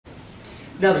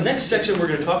Now the next section we're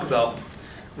going to talk about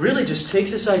really just takes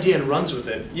this idea and runs with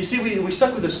it. You see, we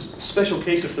stuck with this special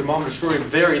case of thermometers for a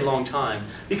very long time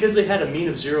because they had a mean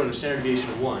of 0 and a standard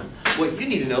deviation of 1. What you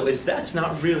need to know is that's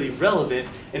not really relevant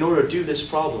in order to do this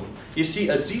problem. You see,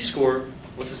 a z-score,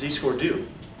 what's a z-score do?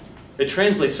 It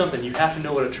translates something. You have to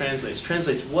know what it translates.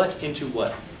 Translates what into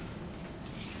what?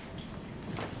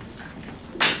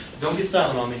 Don't get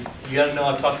silent on me. You got to know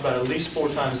I've talked about it at least 4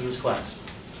 times in this class.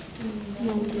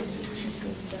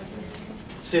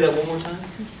 Say that one more time.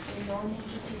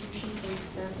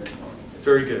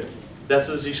 Very good. That's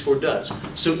what a z-score does.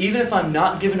 So even if I'm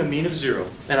not given a mean of 0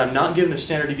 and I'm not given a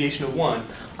standard deviation of 1,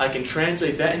 I can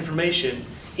translate that information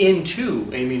into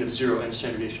a mean of 0 and a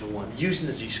standard deviation of 1 using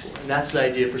the z-score. And that's the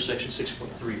idea for section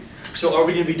 6.3. So are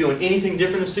we going to be doing anything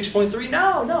different in 6.3?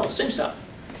 No, same stuff.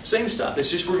 Same stuff. It's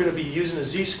just we're going to be using a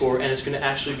z-score and it's going to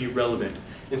actually be relevant.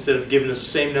 Instead of giving us the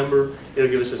same number, it'll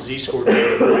give us a z-score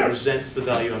that represents the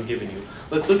value I'm giving you.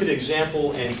 Let's look at an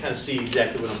example and kind of see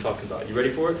exactly what I'm talking about. You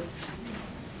ready for it?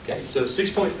 Okay, so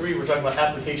 6.3, we're talking about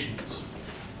applications.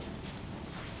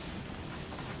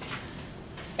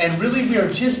 And really, we are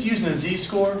just using a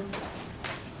z-score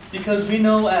because we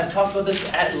know, and I've talked about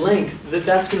this at length, that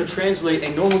that's going to translate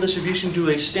a normal distribution to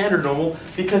a standard normal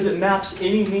because it maps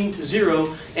any mean to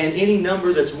 0 and any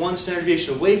number that's 1 standard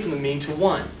deviation away from the mean to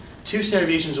 1. 2 standard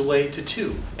deviations away to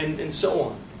 2, and so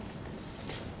on.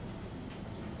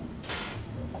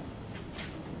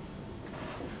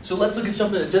 So let's look at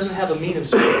something that doesn't have a mean of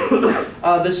 0.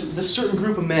 This certain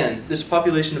group of men, this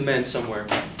population of men somewhere,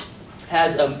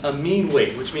 has a mean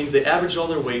weight, which means they averaged all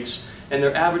their weights, and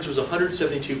their average was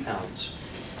 172 pounds.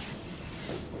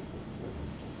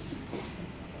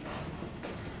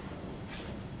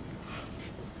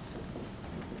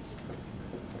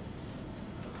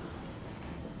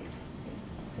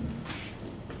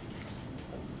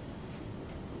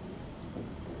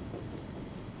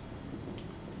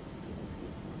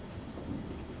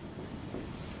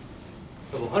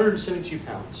 Of 172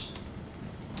 pounds,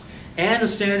 and a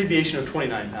standard deviation of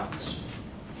 29 pounds.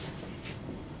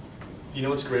 You know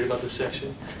what's great about this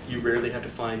section? You rarely have to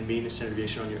find mean and standard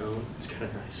deviation on your own. It's kind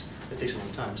of nice. It takes a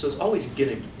long time. So it's always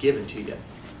given to you.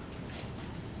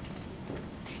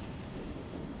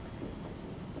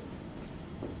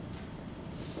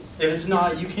 If it's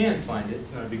not, you can find it.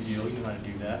 It's not a big deal. You know how to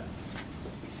do that.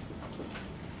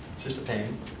 It's just a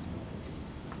pain.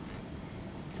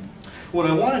 What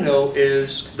I want to know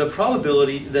is the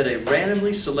probability that a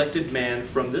randomly selected man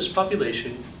from this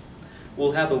population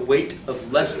will have a weight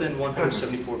of less than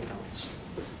 174 pounds.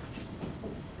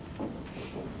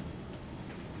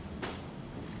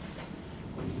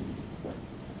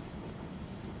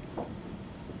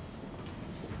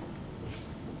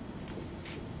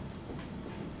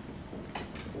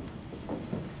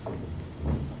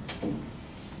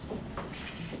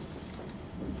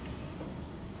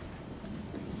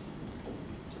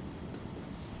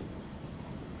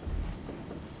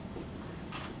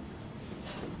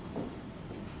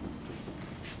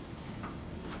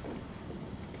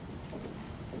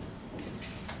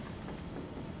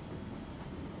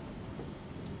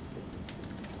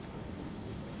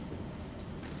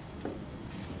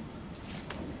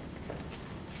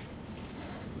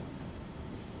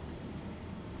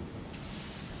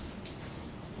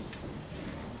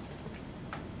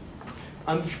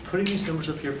 I'm putting these numbers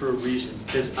up here for a reason,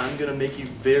 because I'm going to make you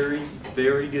very,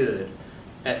 very good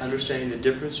at understanding the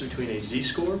difference between a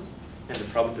z-score and the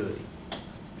probability. I'm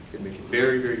going to make you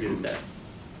very, very good at that,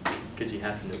 because you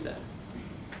have to know that.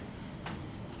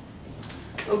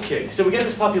 Okay, so we got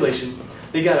this population.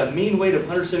 They got a mean weight of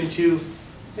 172.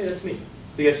 Hey, that's me.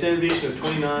 They got a standard deviation of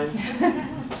 29.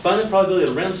 Find the probability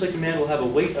that a random selected man will have a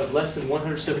weight of less than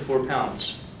 174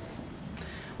 pounds.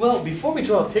 Well, before we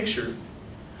draw a picture,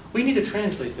 we need to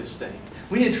translate this thing.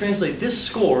 We need to translate this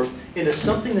score into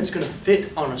something that's going to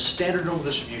fit on a standard normal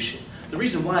distribution. The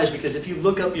reason why is because if you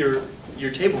look up your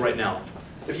table right now,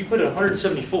 if you put in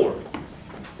 174,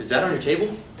 is that on your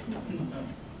table?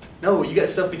 No, you got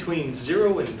stuff between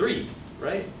 0 and 3,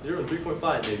 right? 0 and 3.5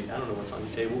 maybe. I don't know what's on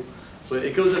your table. But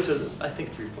it goes up to, I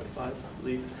think, 3.5, I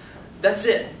believe. That's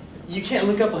it. You can't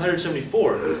look up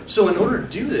 174. So in order to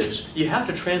do this, you have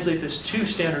to translate this to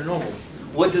standard normal.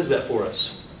 What does that for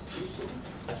us?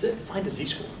 That's it. Find a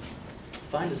z-score.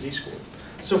 Find a z-score.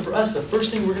 So for us, the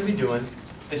first thing we're going to be doing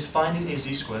is finding a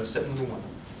z-score. That's step number 1.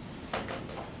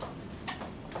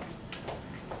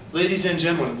 Ladies and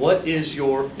gentlemen, what is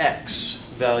your x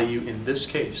value in this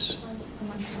case?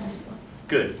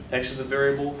 Good. X is the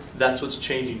variable. That's what's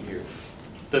changing here.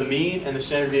 The mean and the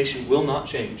standard deviation will not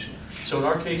change. So in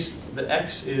our case, the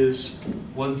x is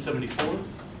 174.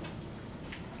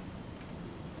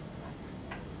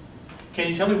 Can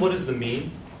you tell me what is the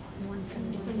mean?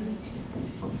 172.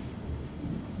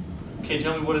 Can you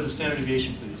tell me what is the standard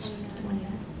deviation, please?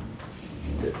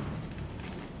 20.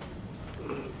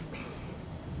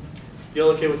 You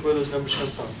all okay with where those numbers come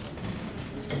from?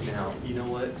 Now, you know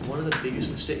what? One of the biggest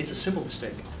mistakes, it's a simple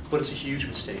mistake, but it's a huge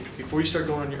mistake. Before you start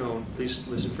going on your own, please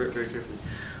listen for it very carefully.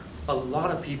 A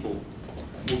lot of people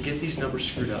will get these numbers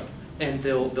screwed up, and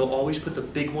they'll always put the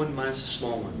big one minus the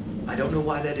small one. I don't know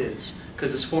why that is,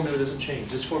 because this formula doesn't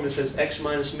change. This formula says x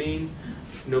minus mean,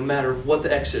 no matter what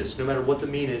the x is, no matter what the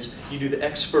mean is, you do the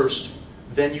x first,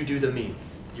 then you do the mean.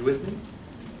 You with me?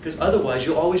 Because otherwise,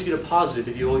 you'll always get a positive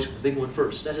if you always put the big one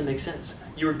first. Doesn't make sense.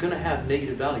 You're going to have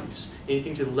negative values.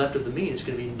 Anything to the left of the mean is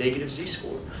going to be negative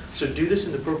z-score. So do this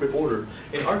in the appropriate order.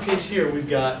 In our case here, we've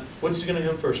got, what's going to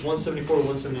come first, 174 or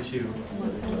 172?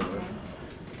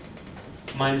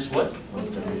 Minus what?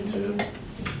 172.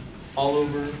 All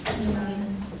over?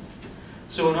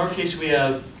 So in our case, we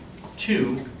have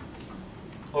 2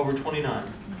 over 29.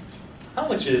 How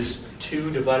much is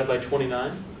 2 divided by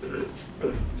 29?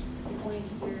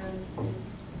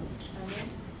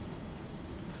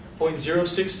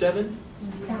 0.067?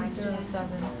 0.07.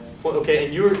 Well, okay,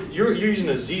 and you're using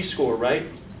a z-score, right?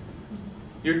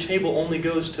 Your table only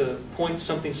goes to point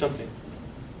something something.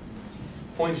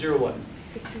 0.0 what?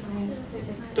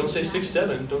 Don't say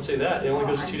 67. Don't say that. It only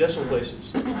goes to 2 decimal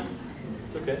places.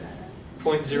 It's okay.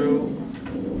 0.0.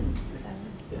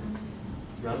 Yeah.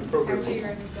 Round appropriately.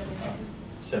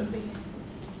 7.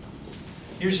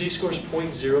 Your z-score is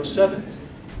 0.07.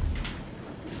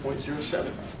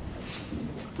 0.07.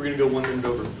 We're going to go 1 minute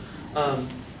over.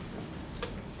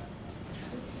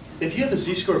 If you have a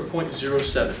z-score of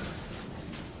 0.07,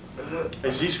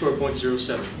 a z-score of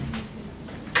 0.07,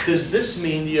 does this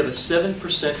mean that you have a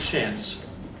 7% chance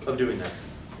of doing that?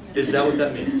 Is that what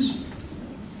that means?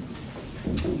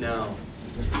 No.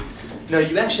 No,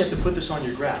 you actually have to put this on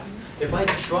your graph. If I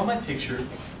draw my picture,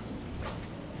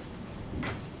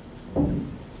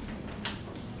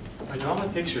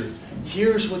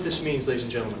 here's what this means, ladies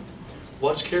and gentlemen.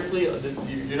 Watch carefully.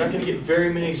 You're not going to get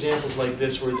very many examples like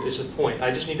this where it's a point. I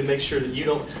just need to make sure that you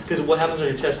don't, because what happens on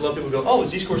your test, a lot of people go, oh,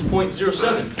 z-score is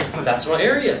 0.07. That's my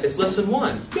area. It's less than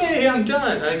 1. Yay, I'm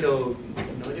done. And I go, I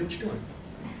have no idea what you're doing.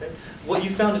 Okay? What you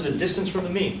found is a distance from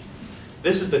the mean.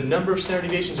 This is the number of standard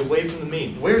deviations away from the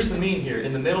mean. Where's the mean here?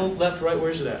 In the middle, left, right,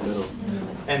 where's it at? Middle.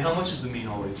 And how much is the mean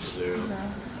always? 0.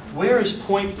 Where is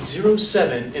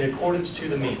 0.07 in accordance to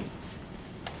the mean?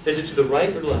 Is it to the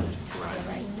right or left? Right.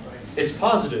 It's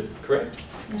positive, correct?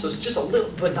 So it's just a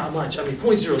little, but not much. I mean,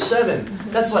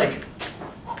 0.07, that's like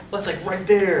right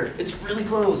there. It's really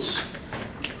close.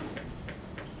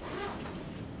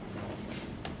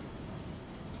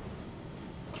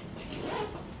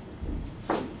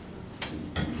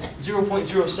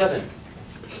 .07.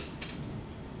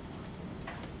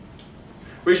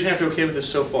 Raise your hand if you're okay with this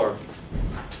so far.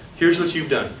 Here's what you've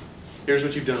done. Here's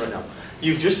what you've done right now.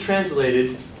 You've just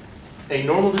translated a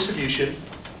normal distribution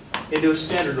into a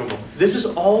standard normal. This is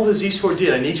all the z-score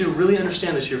did. I need you to really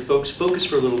understand this here, folks. Focus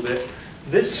for a little bit.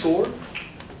 This score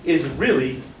is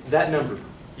really that number.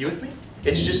 You with me?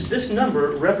 It's just this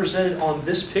number represented on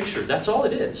this picture. That's all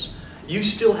it is. You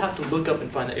still have to look up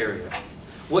and find the area.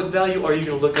 What value are you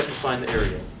going to look up and find the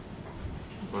area?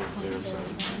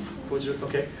 0.07.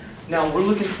 Okay. Now we're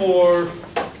looking for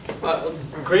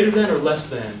greater than or less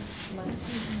than?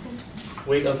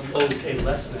 Wait, okay,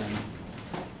 less than.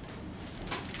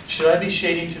 Should I be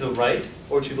shading to the right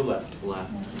or to the left?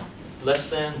 Left. Less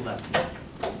than, left.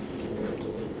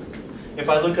 If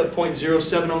I look up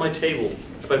 0.07 on my table,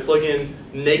 if I plug in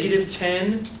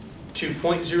 -10 to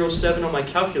 0.07 on my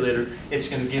calculator, it's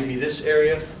going to give me this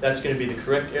area. That's going to be the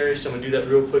correct area. So I'm going to do that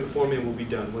real quick for me and we'll be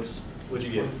done. What'd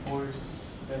you get?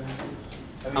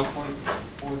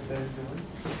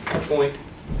 0.472. Point.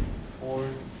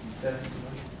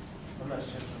 471. I'm not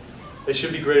sure. It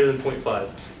should be greater than 0.5.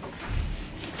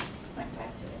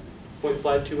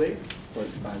 0.528?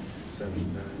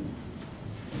 0.5279.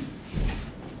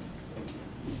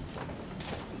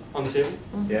 On the table?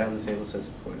 Yeah, on the table says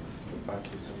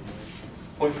 0.5279.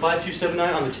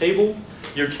 0.5279 on the table.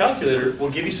 Your calculator will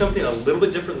give you something a little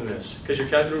bit different than this, because your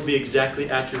calculator will be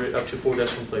exactly accurate up to 4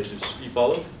 decimal places. You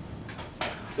follow?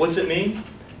 What's it mean?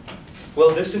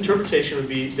 Well, this interpretation would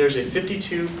be there's a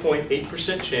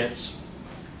 52.8% chance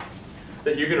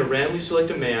that you're going to randomly select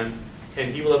a man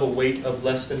and he will have a weight of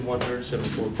less than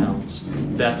 174 pounds.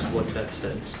 That's what that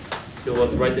says. You'll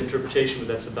have to write the interpretation, but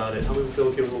that's about it. How many feel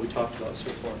okay with what we talked about so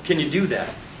far? Can you do that?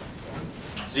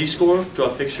 Z-score, draw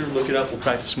a picture, look it up. We'll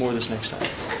practice more of this next time.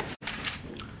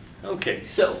 Okay,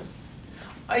 so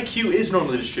IQ is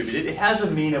normally distributed. It has a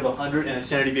mean of 100 and a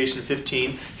standard deviation of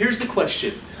 15. Here's the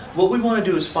question. What we want to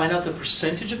do is find out the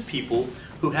percentage of people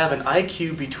who have an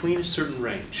IQ between a certain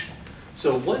range.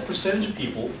 So what percentage of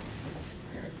people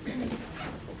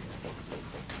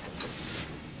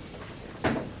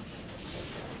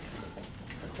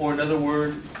or another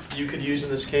word you could use in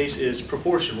this case is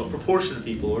proportion. What proportion of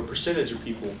people or percentage of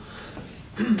people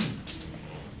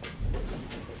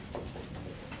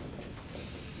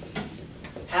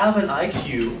have an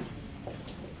IQ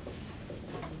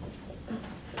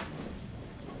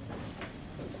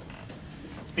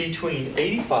between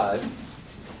 85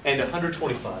 and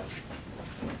 125?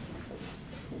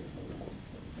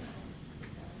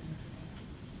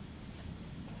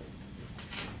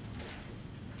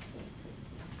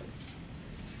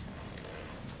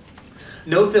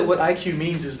 Note that what IQ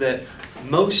means is that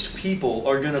most people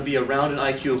are going to be around an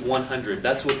IQ of 100.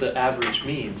 That's what the average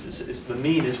means. The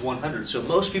mean is 100. So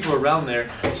most people are around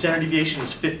there. Standard deviation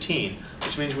is 15,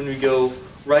 which means when we go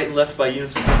right and left by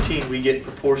units of 15, we get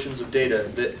proportions of data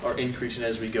that are increasing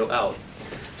as we go out.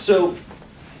 So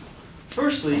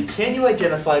firstly, can you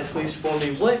identify, please, for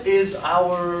me, what is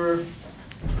our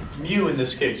mu in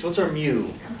this case? What's our mu?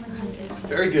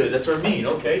 Very good. That's our mean.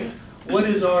 Okay. What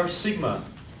is our sigma?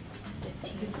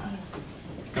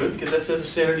 Good, because that says a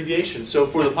standard deviation. So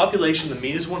for the population, the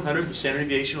mean is 100, the standard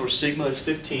deviation, or sigma, is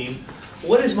 15.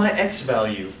 What is my x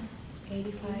value?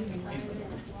 85 and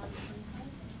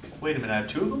 100. Wait a minute, I have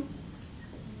two of them?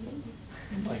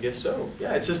 I guess so.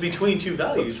 Yeah, it says between two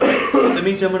values, right? That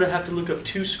means I'm going to have to look up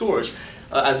two scores.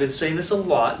 I've been saying this a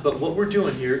lot, but what we're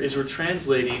doing here is we're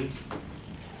translating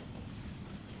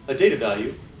a data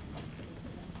value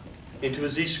into a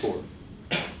z-score.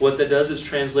 What that does is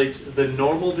translates the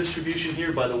normal distribution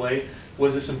here, by the way.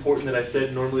 Was this important that I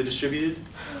said normally distributed?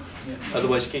 Yeah.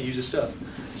 Otherwise you can't use this stuff.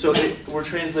 So we're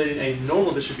translating a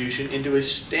normal distribution into a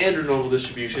standard normal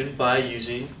distribution by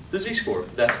using the z-score.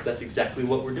 That's exactly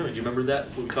what we're doing. Do you remember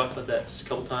that? We talked about that a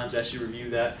couple times, asked you to review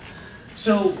that.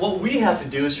 So what we have to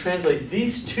do is translate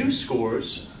these two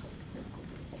scores.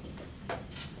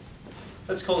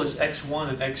 Let's call this x1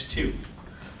 and x2.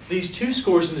 These two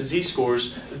scores into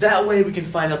z-scores, that way we can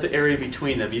find out the area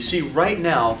between them. You see, right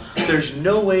now, there's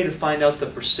no way to find out the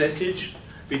percentage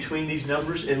between these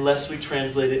numbers unless we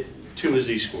translate it to a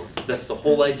z-score. That's the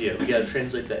whole idea. We got to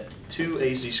translate that to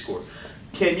a z-score.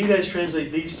 Can you guys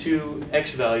translate these two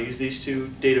x values, these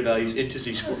two data values, into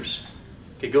z-scores?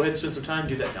 Okay, go ahead and spend some time,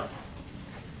 do that now.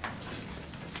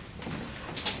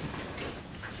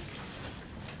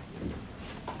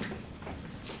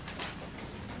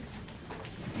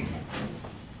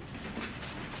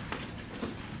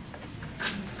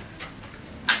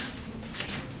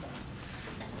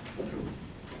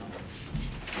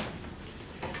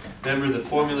 Remember, the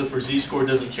formula for z-score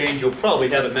doesn't change. You'll probably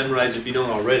have it memorized if you don't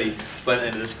already by the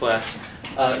end of this class.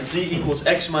 Z equals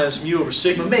x minus mu over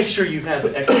sigma. Make sure you have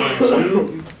x minus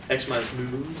mu, x minus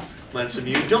mu minus a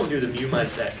mu. Don't do the mu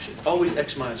minus x. It's always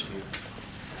x minus mu.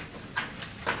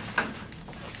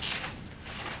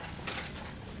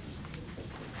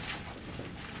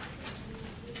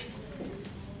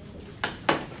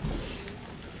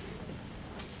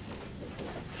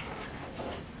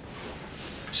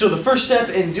 So the first step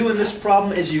in doing this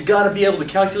problem is you've got to be able to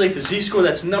calculate the z-score.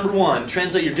 That's number one.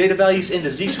 Translate your data values into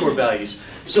z-score values.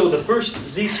 So the first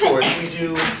z-score, we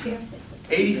do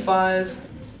 85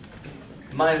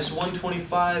 minus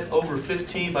 125 over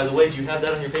 15. By the way, do you have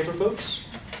that on your paper, folks?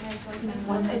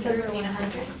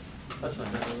 100. That's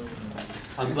not bad.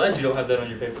 I'm glad you don't have that on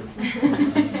your paper.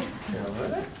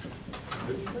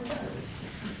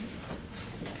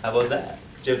 How about that?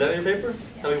 Do you have that on your paper?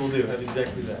 How many will do? Have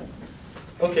exactly that.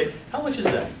 Okay, how much is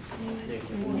that?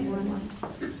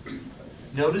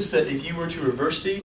 Notice that if you were to reverse these,